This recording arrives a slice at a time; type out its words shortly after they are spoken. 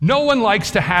No one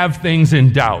likes to have things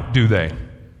in doubt, do they?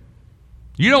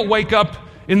 You don't wake up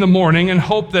in the morning and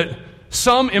hope that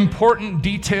some important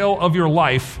detail of your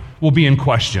life will be in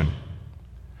question.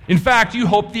 In fact, you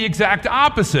hope the exact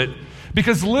opposite,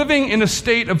 because living in a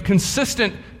state of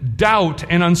consistent doubt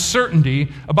and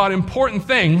uncertainty about important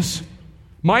things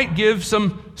might give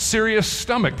some serious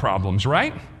stomach problems,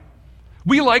 right?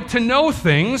 We like to know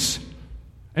things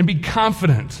and be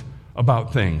confident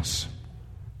about things.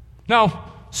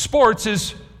 Now, sports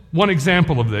is one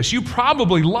example of this. You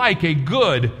probably like a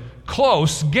good,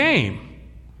 close game.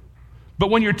 But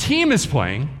when your team is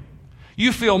playing,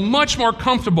 you feel much more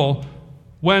comfortable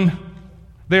when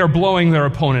they are blowing their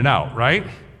opponent out, right?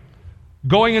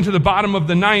 Going into the bottom of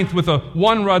the ninth with a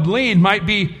one-run lead might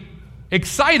be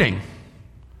exciting.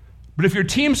 But if your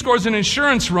team scores an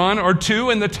insurance run or two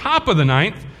in the top of the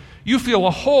ninth, you feel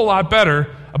a whole lot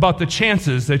better about the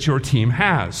chances that your team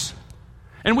has.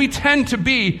 And we tend to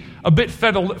be a bit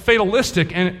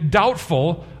fatalistic and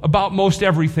doubtful about most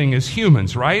everything as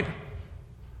humans, right?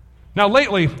 Now,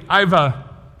 lately, I've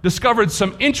discovered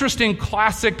some interesting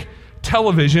classic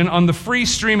television on the free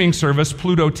streaming service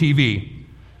Pluto TV.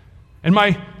 And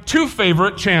my two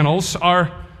favorite channels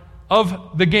are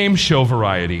of the game show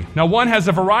variety. Now, one has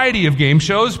a variety of game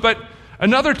shows, but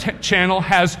another channel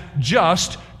has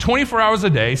just 24 hours a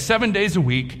day, 7 days a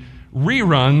week,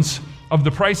 reruns of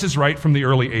The Price is Right from the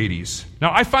early 80s.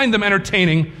 Now, I find them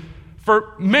entertaining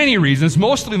for many reasons,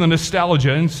 mostly the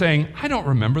nostalgia and saying, I don't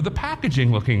remember the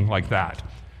packaging looking like that.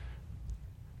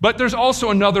 But there's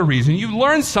also another reason. You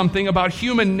learn something about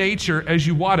human nature as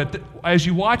you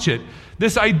watch it.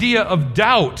 This idea of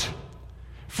doubt.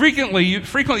 Frequently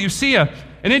you see an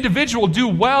individual do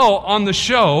well on the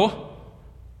show,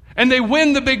 and they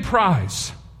win the big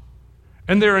prize.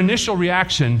 And their initial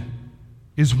reaction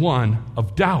is one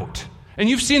of doubt. And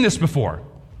you've seen this before.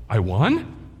 I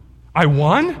won?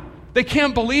 They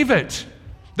can't believe it.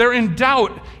 They're in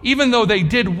doubt, even though they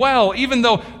did well, even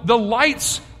though the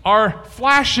lights are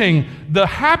flashing, the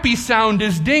happy sound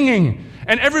is dinging,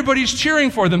 and everybody's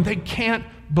cheering for them. They can't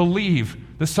believe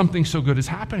that something so good is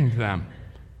happening to them.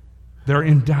 They're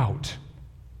in doubt.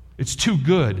 It's too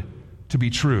good to be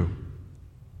true.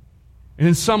 And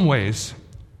in some ways,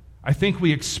 I think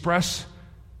we express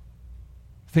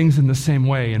things in the same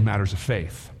way in matters of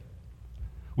faith.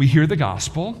 We hear the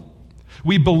gospel,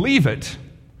 we believe it,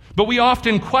 but we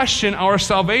often question our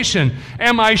salvation.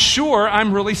 Am I sure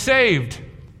I'm really saved?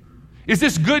 Is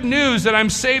this good news that I'm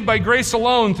saved by grace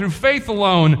alone, through faith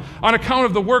alone, on account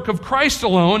of the work of Christ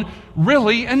alone,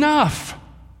 really enough?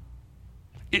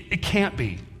 It can't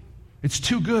be. It's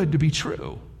too good to be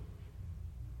true.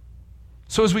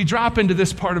 So as we drop into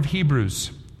this part of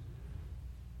Hebrews,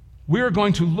 we are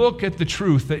going to look at the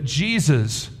truth that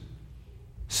Jesus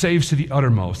saves to the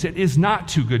uttermost. It is not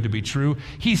too good to be true.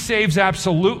 He saves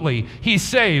absolutely. He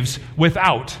saves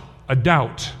without a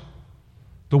doubt.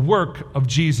 The work of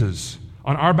Jesus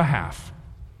on our behalf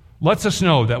lets us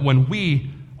know that when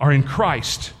we are in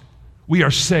Christ, we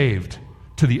are saved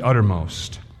to the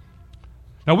uttermost.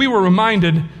 Now, we were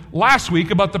reminded last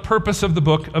week about the purpose of the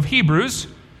book of Hebrews.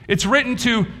 It's written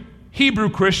to Hebrew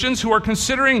Christians who are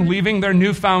considering leaving their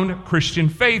newfound Christian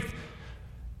faith.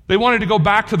 They wanted to go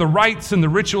back to the rites and the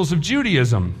rituals of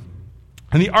Judaism.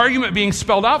 And the argument being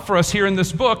spelled out for us here in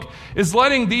this book is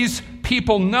letting these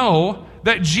people know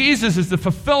that Jesus is the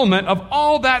fulfillment of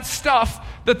all that stuff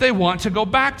that they want to go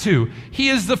back to. He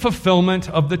is the fulfillment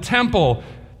of the temple.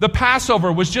 The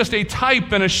Passover was just a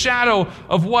type and a shadow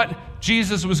of what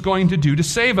Jesus was going to do to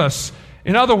save us.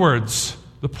 In other words,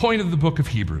 the point of the book of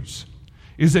Hebrews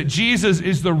is that Jesus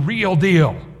is the real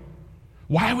deal.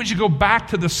 Why would you go back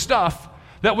to the stuff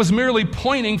that was merely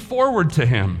pointing forward to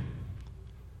him?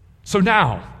 So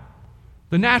now,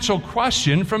 the natural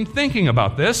question from thinking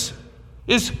about this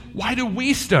is, why do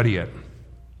we study it?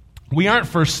 We aren't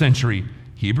first century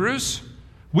Hebrews.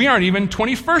 We aren't even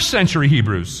 21st century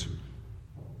Hebrews.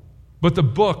 But the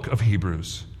book of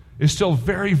Hebrews is still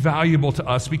very valuable to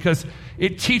us because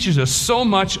it teaches us so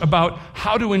much about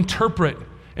how to interpret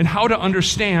and how to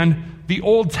understand the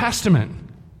Old Testament.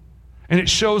 And it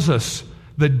shows us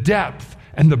the depth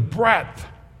and the breadth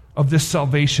of this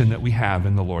salvation that we have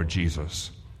in the Lord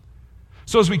Jesus.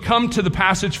 So as we come to the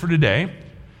passage for today,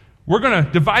 we're going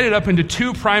to divide it up into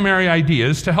two primary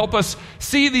ideas to help us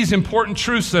see these important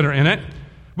truths that are in it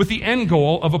with the end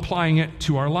goal of applying it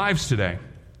to our lives today.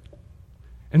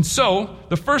 And so,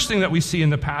 the first thing that we see in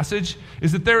the passage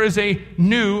is that there is a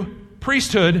new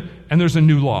priesthood and there's a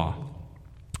new law.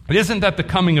 It isn't that the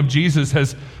coming of Jesus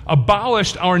has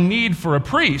abolished our need for a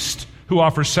priest who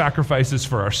offers sacrifices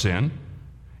for our sin.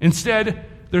 Instead,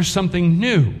 there's something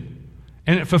new,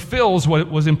 and it fulfills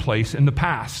what was in place in the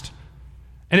past.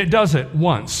 And it does it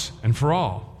once and for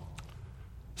all.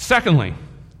 Secondly,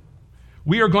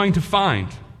 we are going to find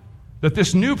that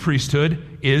this new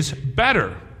priesthood is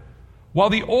better. While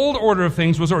the old order of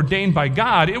things was ordained by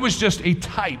God, it was just a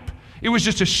type. It was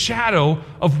just a shadow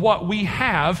of what we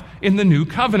have in the new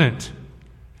covenant.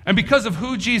 And because of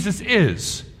who Jesus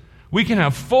is, we can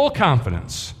have full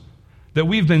confidence that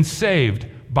we've been saved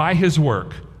by his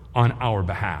work on our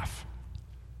behalf.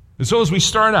 And so as we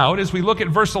start out, as we look at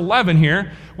verse 11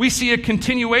 here, we see a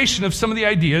continuation of some of the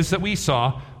ideas that we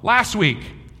saw last week.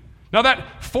 Now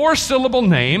that four-syllable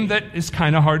name that is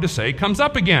kind of hard to say comes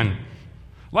up again.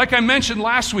 Like I mentioned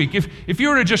last week, if you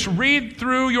were to just read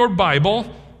through your Bible,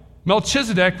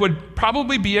 Melchizedek would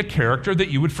probably be a character that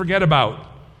you would forget about,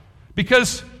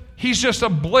 because he's just a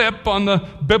blip on the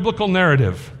biblical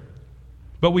narrative.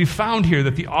 But we found here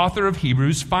that the author of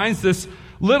Hebrews finds this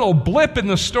little blip in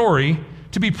the story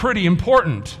to be pretty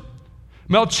important.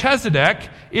 Melchizedek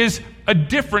is a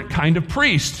different kind of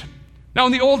priest. Now,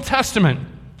 in the Old Testament,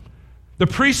 the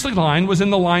priestly line was in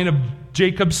the line of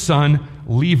Jacob's son,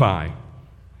 Levi.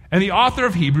 And the author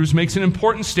of Hebrews makes an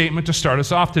important statement to start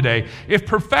us off today. If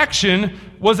perfection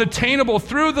was attainable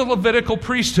through the Levitical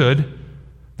priesthood,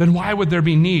 then why would there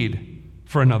be need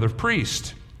for another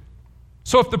priest?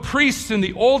 So if the priests in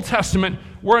the Old Testament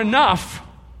were enough,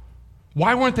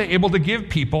 why weren't they able to give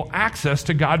people access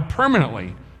to God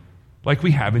permanently, like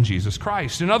we have in Jesus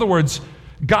Christ? In other words,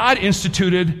 God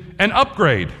instituted an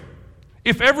upgrade.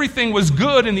 If everything was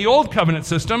good in the Old Covenant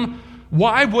system,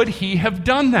 why would he have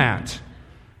done that?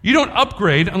 You don't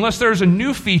upgrade unless there's a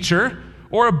new feature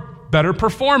or a better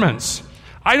performance.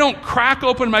 I don't crack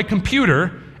open my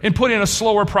computer and put in a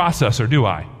slower processor, do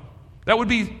I? That would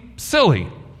be silly.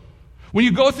 When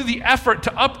you go through the effort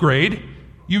to upgrade,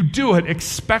 you do it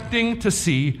expecting to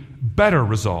see better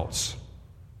results.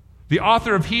 The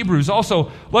author of Hebrews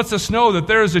also lets us know that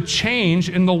there is a change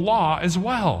in the law as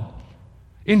well.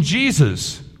 In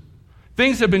Jesus,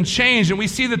 things have been changed, and we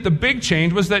see that the big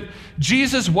change was that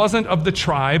Jesus wasn't of the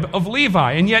tribe of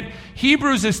Levi. And yet,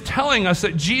 Hebrews is telling us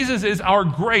that Jesus is our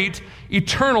great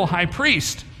eternal high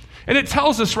priest. And it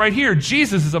tells us right here,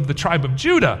 Jesus is of the tribe of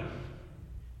Judah.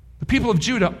 The people of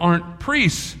Judah aren't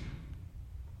priests.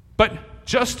 But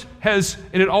just as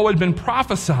it had always been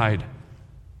prophesied,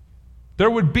 there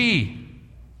would be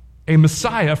a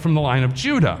Messiah from the line of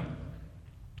Judah.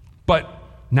 But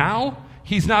now,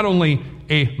 he's not only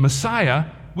a Messiah,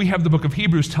 we have the book of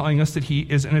Hebrews telling us that he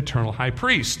is an eternal high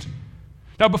priest.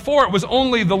 Now, before it was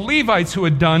only the Levites who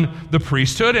had done the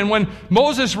priesthood, and when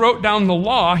Moses wrote down the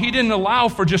law, he didn't allow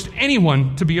for just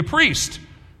anyone to be a priest.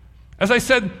 As I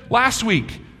said last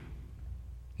week,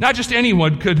 not just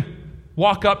anyone could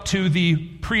walk up to the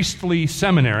priestly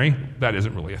seminary, that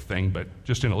isn't really a thing, but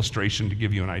just an illustration to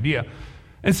give you an idea,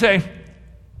 and say,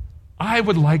 I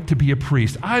would like to be a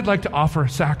priest. I'd like to offer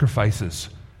sacrifices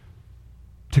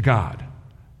to God.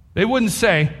 They wouldn't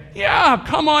say, yeah,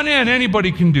 come on in,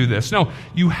 anybody can do this. No,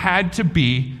 you had to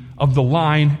be of the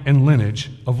line and lineage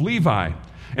of Levi.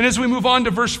 And as we move on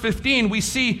to verse 15, we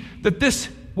see that this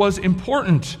was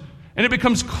important. And it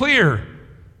becomes clear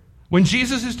when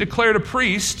Jesus is declared a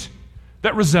priest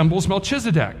that resembles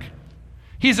Melchizedek.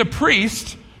 He's a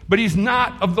priest, but he's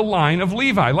not of the line of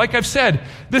Levi. Like I've said,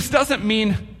 this doesn't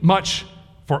mean much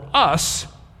for us,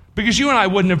 because you and I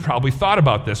wouldn't have probably thought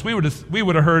about this. We would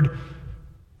have heard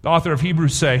the author of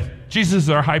Hebrews say, Jesus is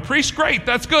our high priest. Great,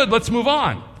 that's good, let's move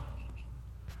on.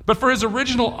 But for his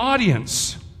original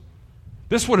audience,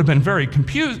 this would have been very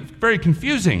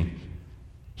confusing.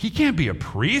 He can't be a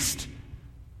priest.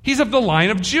 He's of the line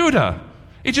of Judah.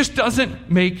 It just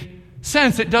doesn't make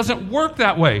sense. It doesn't work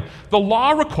that way. The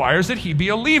law requires that he be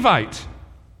a Levite.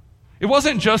 It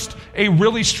wasn't just a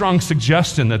really strong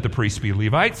suggestion that the priests be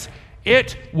Levites.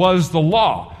 It was the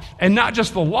law. And not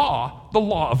just the law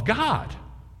of God.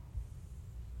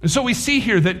 And so we see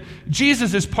here that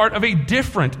Jesus is part of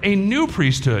a new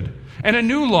priesthood and a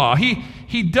new law.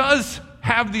 He does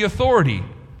have the authority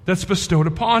that's bestowed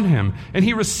upon him, and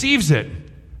he receives it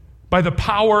by the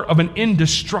power of an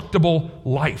indestructible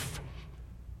life.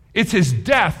 It's his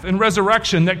death and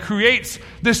resurrection that creates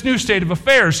this new state of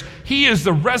affairs. He is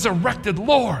the resurrected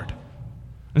Lord.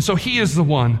 And so he is the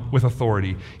one with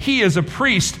authority. He is a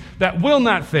priest that will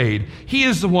not fade. He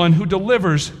is the one who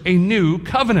delivers a new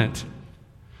covenant.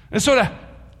 And so to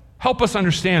help us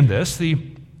understand this,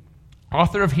 the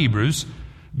author of Hebrews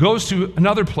goes to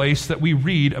another place that we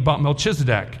read about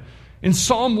Melchizedek. In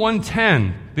Psalm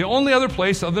 110, the only other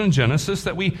place other than Genesis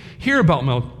that we hear about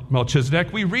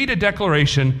Melchizedek, we read a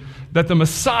declaration that the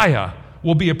Messiah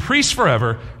will be a priest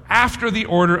forever after the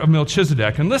order of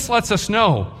Melchizedek. And this lets us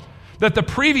know that the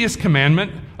previous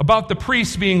commandment about the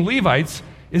priests being Levites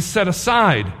is set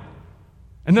aside.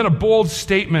 And then a bold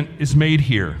statement is made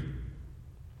here.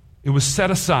 It was set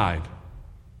aside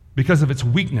because of its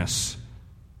weakness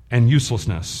and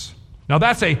uselessness. Now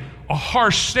that's a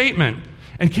harsh statement.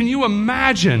 And can you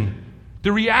imagine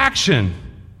the reaction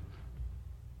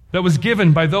that was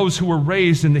given by those who were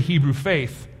raised in the Hebrew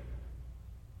faith?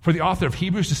 For the author of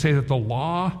Hebrews to say that the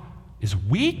law is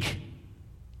weak,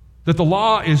 that the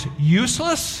law is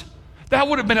useless, that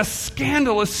would have been a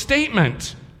scandalous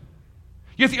statement.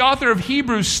 Yet the author of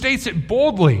Hebrews states it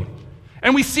boldly.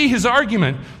 And we see his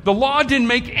argument. The law didn't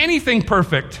make anything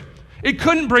perfect. It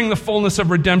couldn't bring the fullness of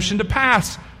redemption to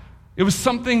pass. It was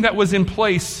something that was in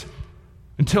place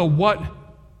until what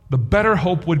the better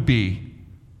hope would be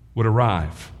would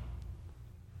arrive.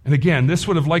 And again, this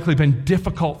would have likely been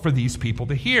difficult for these people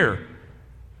to hear.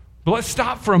 But let's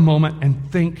stop for a moment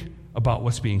and think about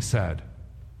what's being said.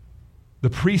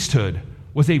 The priesthood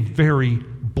was a very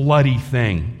bloody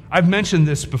thing. I've mentioned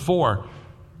this before.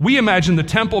 We imagine the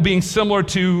temple being similar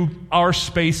to our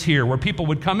space here, where people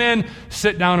would come in,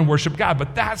 sit down, and worship God.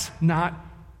 But that's not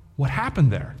what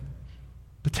happened there.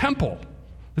 The temple,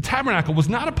 the tabernacle, was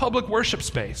not a public worship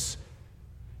space.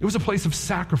 It was a place of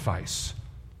sacrifice.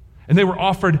 And they were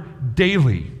offered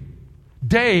daily,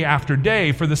 day after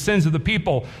day, for the sins of the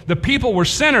people. The people were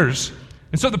sinners.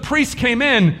 And so the priests came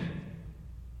in,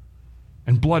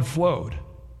 and blood flowed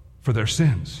for their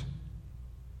sins.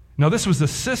 Now, this was a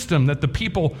system that the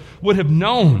people would have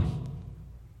known,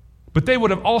 but they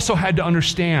would have also had to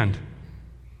understand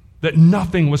that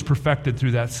nothing was perfected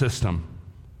through that system.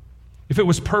 If it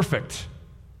was perfect,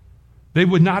 they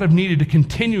would not have needed to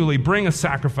continually bring a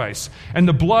sacrifice, and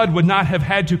the blood would not have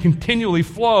had to continually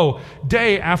flow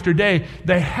day after day.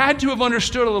 They had to have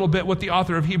understood a little bit what the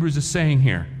author of Hebrews is saying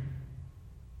here.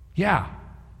 Yeah,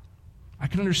 I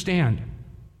can understand.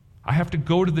 I have to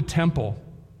go to the temple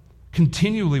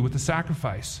continually with the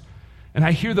sacrifice, and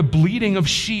I hear the bleating of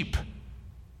sheep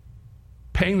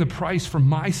paying the price for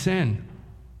my sin.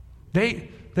 They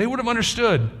would have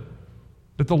understood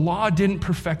that the law didn't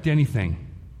perfect anything.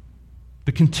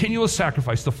 The continuous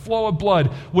sacrifice, the flow of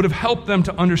blood, would have helped them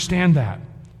to understand that.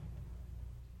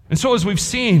 And so, as we've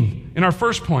seen in our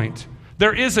first point,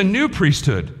 there is a new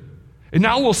priesthood. And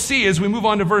now we'll see, as we move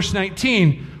on to verse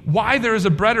 19, why there is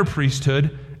a better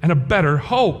priesthood and a better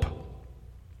hope.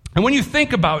 And when you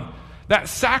think about that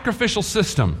sacrificial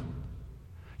system,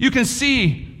 you can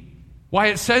see why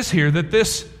it says here that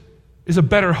this is a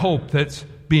better hope that's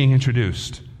being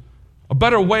introduced. A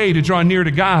better way to draw near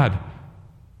to God.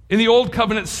 In the old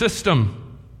covenant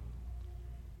system,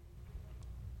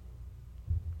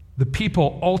 the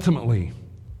people ultimately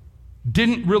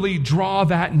didn't really draw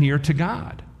that near to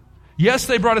God. Yes,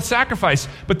 they brought a sacrifice,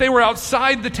 but they were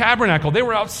outside the tabernacle. They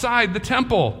were outside the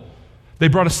temple. They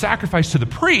brought a sacrifice to the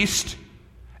priest,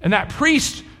 and that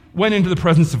priest went into the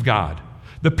presence of God.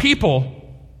 The people,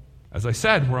 as I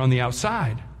said, were on the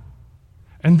outside.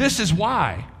 And this is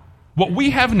why what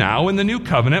we have now in the new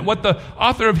covenant, what the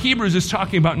author of Hebrews is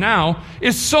talking about now,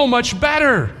 is so much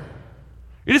better.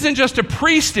 It isn't just a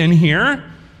priest in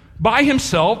here by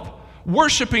himself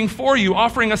worshiping for you,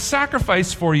 offering a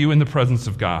sacrifice for you in the presence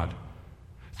of God.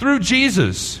 Through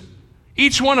Jesus,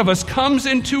 each one of us comes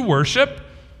into worship,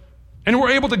 and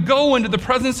we're able to go into the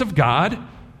presence of God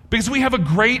because we have a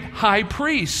great high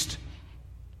priest.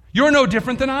 You're no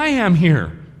different than I am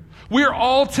here. We're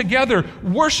all together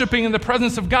worshiping in the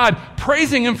presence of God,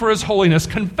 praising Him for His holiness,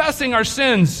 confessing our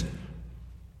sins,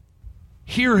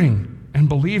 hearing and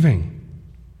believing.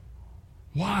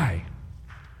 Why?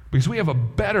 Because we have a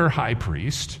better high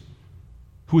priest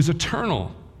who is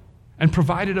eternal and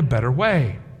provided a better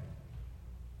way.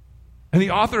 And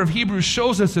the author of Hebrews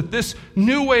shows us that this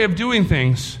new way of doing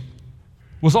things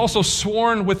was also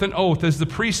sworn with an oath, as the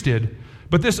priest did.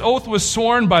 But this oath was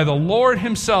sworn by the Lord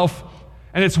Himself,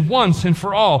 and it's once and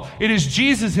for all. It is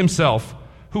Jesus Himself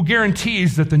who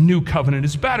guarantees that the new covenant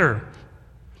is better.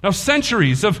 Now,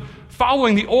 centuries of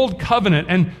following the old covenant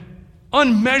and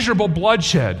unmeasurable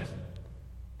bloodshed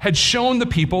had shown the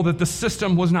people that the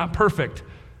system was not perfect.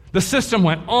 The system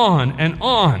went on and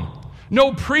on.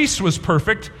 No priest was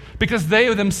perfect because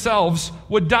they themselves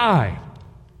would die.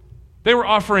 They were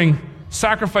offering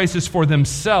sacrifices for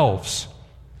themselves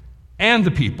and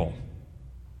the people.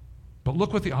 But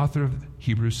look what the author of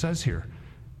Hebrews says here.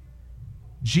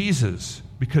 Jesus,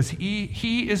 because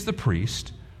he is the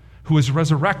priest who is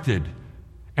resurrected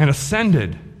and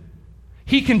ascended,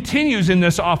 He continues in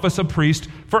this office of priest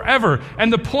forever.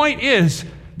 And the point is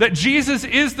that Jesus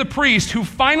is the priest who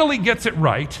finally gets it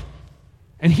right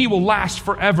and he will last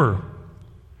forever.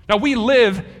 Now, we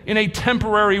live in a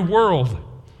temporary world.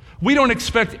 We don't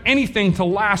expect anything to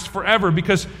last forever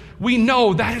because we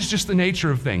know that is just the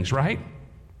nature of things, right?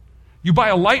 You buy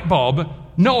a light bulb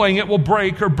knowing it will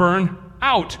break or burn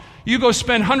out. You go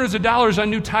spend hundreds of dollars on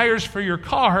new tires for your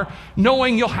car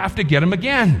knowing you'll have to get them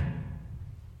again.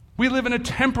 We live in a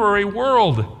temporary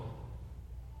world.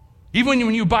 Even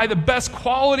when you buy the best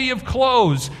quality of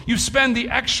clothes, you spend the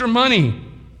extra money,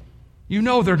 you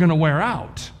know they're going to wear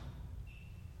out.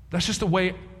 That's just the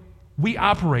way we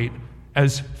operate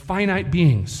as finite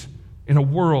beings in a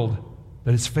world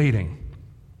that is fading.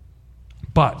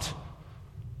 But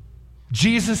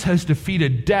Jesus has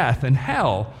defeated death and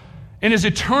hell and is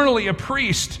eternally a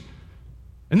priest.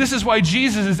 And this is why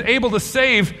Jesus is able to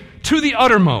save to the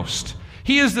uttermost.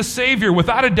 He is the Savior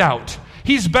without a doubt.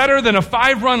 He's better than a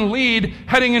 5-run lead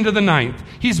heading into the ninth.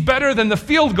 He's better than the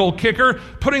field goal kicker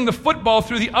putting the football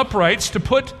through the uprights to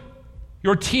put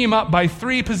your team up by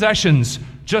 3 possessions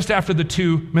just after the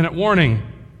 2-minute warning.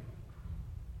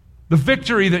 The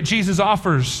victory that Jesus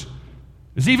offers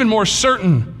is even more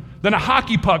certain than a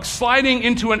hockey puck sliding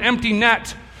into an empty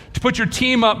net to put your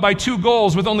team up by 2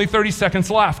 goals with only 30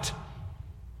 seconds left.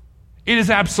 It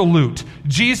is absolute.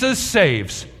 Jesus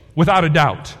saves without a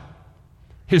doubt.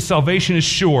 His salvation is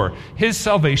sure. His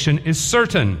salvation is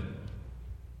certain.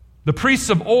 The priests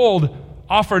of old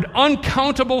offered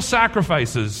uncountable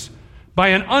sacrifices by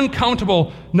an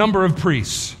uncountable number of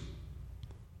priests.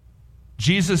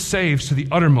 Jesus saves to the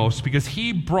uttermost because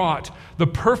he brought the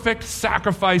perfect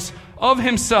sacrifice of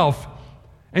himself,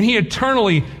 and he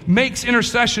eternally makes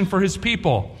intercession for his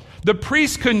people. The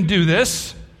priests couldn't do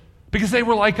this because they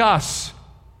were like us,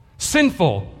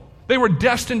 sinful. They were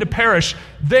destined to perish.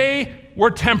 They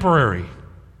were temporary.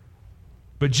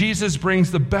 But Jesus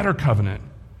brings the better covenant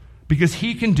because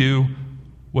he can do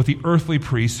what the earthly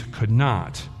priests could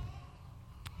not.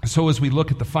 So as we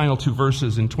look at the final 2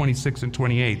 verses in 26 and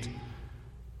 28,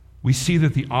 we see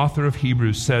that the author of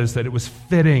Hebrews says that it was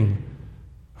fitting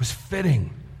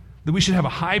that we should have a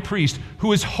high priest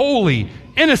who is holy,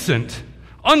 innocent,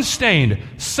 unstained,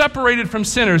 separated from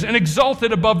sinners, and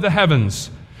exalted above the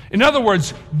heavens. In other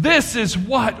words, this is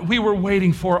what we were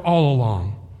waiting for all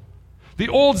along. The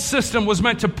old system was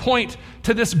meant to point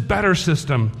to this better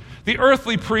system. The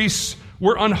earthly priests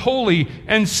were unholy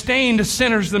and stained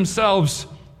sinners themselves.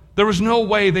 There was no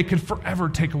way they could forever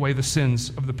take away the sins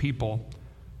of the people.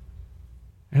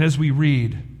 And as we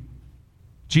read,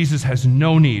 Jesus has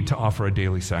no need to offer a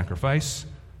daily sacrifice.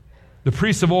 The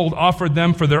priests of old offered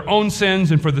them for their own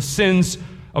sins and for the sins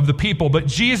of the people, but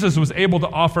Jesus was able to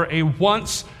offer a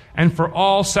once and for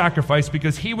all sacrifice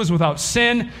because he was without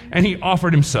sin and he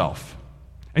offered himself.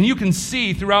 And you can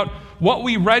see throughout what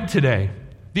we read today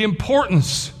the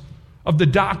importance of the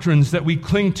doctrines that we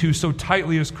cling to so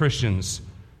tightly as Christians.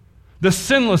 The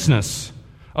sinlessness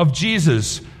of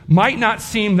Jesus might not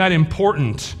seem that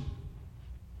important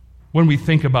when we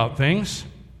think about things.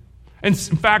 And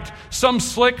in fact, some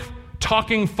slick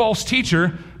talking false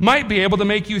teacher might be able to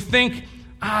make you think,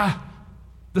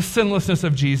 the sinlessness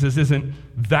of Jesus isn't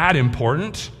that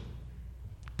important.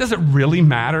 Does it really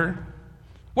matter?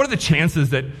 What are the chances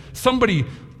that somebody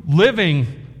living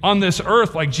on this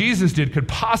earth like Jesus did could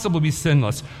possibly be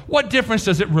sinless? What difference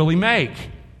does it really make?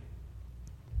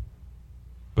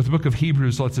 But the book of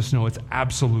Hebrews lets us know it's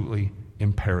absolutely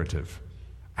imperative.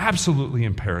 Absolutely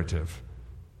imperative.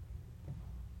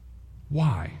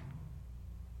 Why?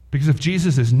 Because if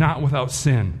Jesus is not without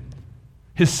sin,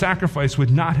 his sacrifice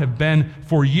would not have been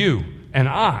for you and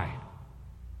I,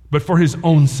 but for his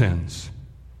own sins.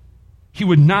 He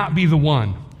would not be the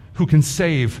one who can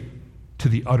save to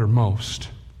the uttermost.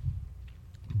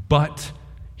 But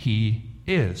he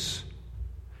is.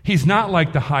 He's not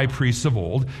like the high priests of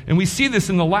old, and we see this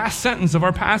in the last sentence of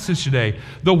our passage today.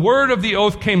 The word of the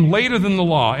oath came later than the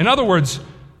law. In other words,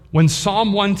 when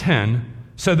Psalm 110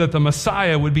 said that the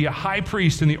Messiah would be a high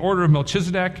priest in the order of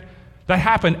Melchizedek, that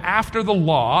happened after the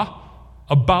law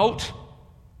about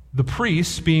the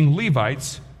priests being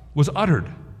Levites was uttered.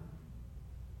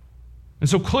 And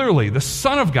so clearly, the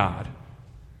Son of God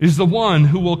is the one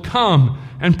who will come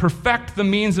and perfect the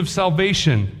means of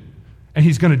salvation, and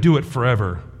he's going to do it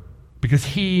forever because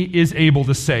he is able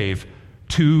to save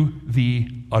to the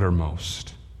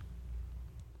uttermost.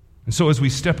 And so as we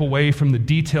step away from the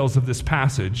details of this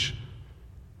passage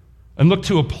and look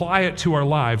to apply it to our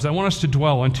lives, I want us to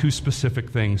dwell on 2 specific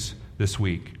things this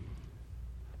week.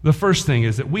 The first thing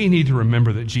is that we need to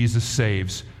remember that Jesus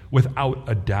saves without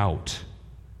a doubt.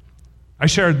 I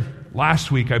shared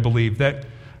last week, I believe, that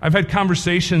I've had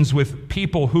conversations with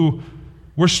people who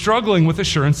were struggling with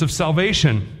assurance of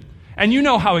salvation. And you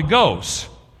know how it goes.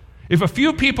 If a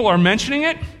few people are mentioning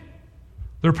it,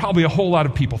 there are probably a whole lot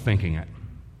of people thinking it.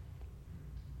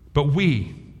 But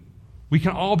we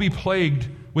can all be plagued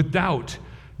with doubt.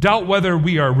 Doubt whether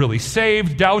we are really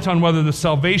saved, doubt on whether the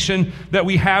salvation that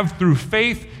we have through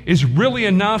faith is really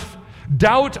enough.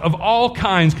 Doubt of all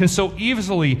kinds can so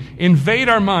easily invade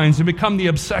our minds and become the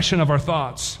obsession of our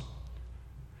thoughts.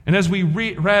 And as we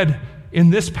read in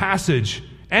this passage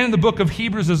and in the book of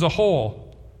Hebrews as a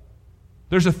whole,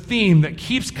 there's a theme that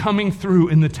keeps coming through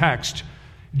in the text.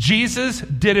 Jesus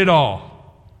did it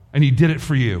all, and he did it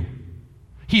for you.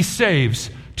 He saves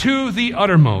to the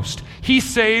uttermost. He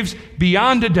saves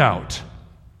beyond a doubt.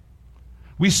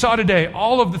 We saw today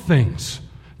all of the things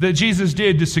that Jesus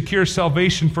did to secure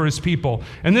salvation for his people.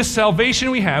 And this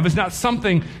salvation we have is not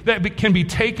something that can be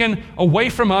taken away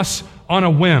from us on a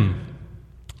whim.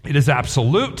 It is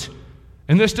absolute,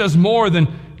 and this does more than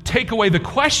take away the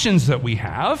questions that we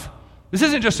have. This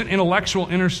isn't just an intellectual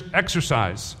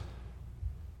exercise.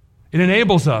 It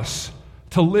enables us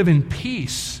to live in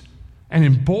peace and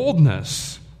in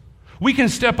boldness. We can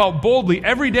step out boldly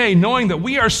every day knowing that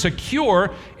we are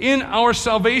secure in our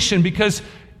salvation because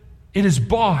it is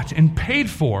bought and paid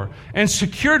for and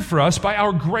secured for us by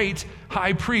our great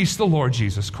high priest, the Lord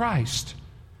Jesus Christ.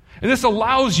 And this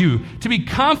allows you to be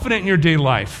confident in your daily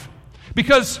life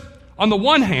because, on the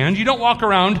one hand, you don't walk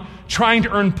around trying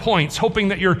to earn points, hoping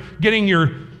that you're getting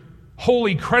your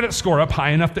holy credit score up high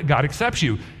enough that God accepts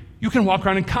you. You can walk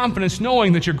around in confidence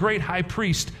knowing that your great high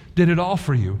priest did it all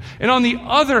for you. And on the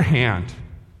other hand,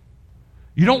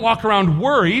 you don't walk around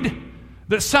worried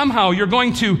that somehow you're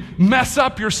going to mess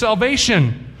up your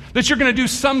salvation, that you're going to do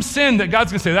some sin that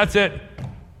God's going to say, that's it.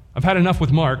 I've had enough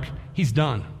with Mark. He's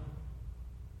done.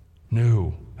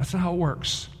 No, that's not how it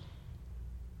works.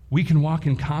 We can walk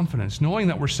in confidence knowing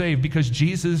that we're saved because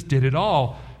Jesus did it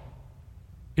all.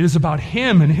 It is about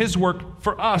him and his work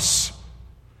for us.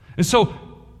 And so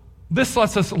this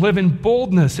lets us live in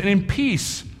boldness and in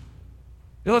peace.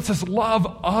 It lets us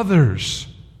love others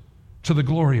to the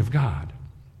glory of God.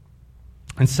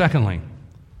 And secondly,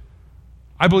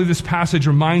 I believe this passage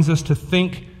reminds us to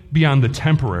think beyond the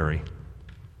temporary.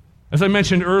 As I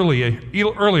mentioned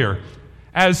earlier,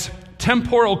 as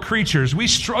temporal creatures, we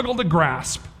struggle to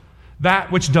grasp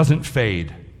that which doesn't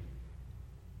fade.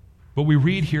 But we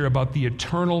read here about the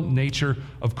eternal nature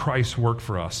of Christ's work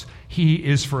for us. He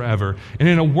is forever. And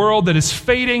in a world that is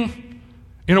fading,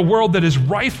 in a world that is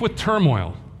rife with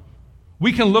turmoil,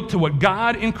 we can look to what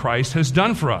God in Christ has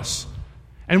done for us.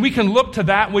 And we can look to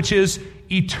that which is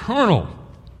eternal.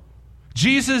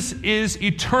 Jesus is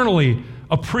eternally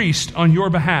a priest on your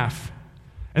behalf.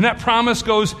 And that promise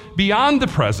goes beyond the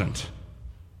present.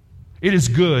 It is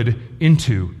good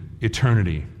into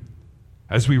eternity.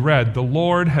 As we read, the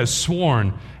Lord has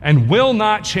sworn and will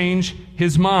not change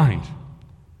his mind.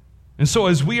 And so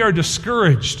as we are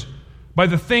discouraged by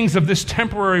the things of this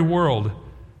temporary world,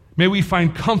 may we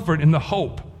find comfort in the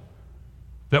hope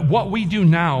that what we do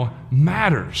now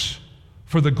matters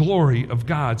for the glory of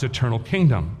God's eternal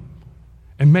kingdom.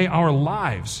 And may our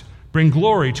lives bring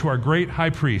glory to our great high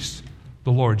priest,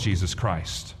 the Lord Jesus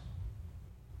Christ.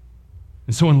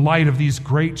 And so in light of these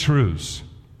great truths,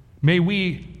 may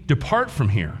we depart from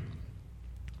here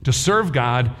to serve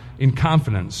God in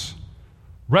confidence,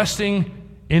 resting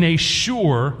in a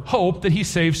sure hope that he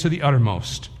saves to the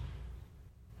uttermost.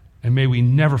 And may we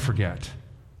never forget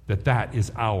that that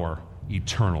is our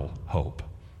eternal hope.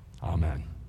 Amen.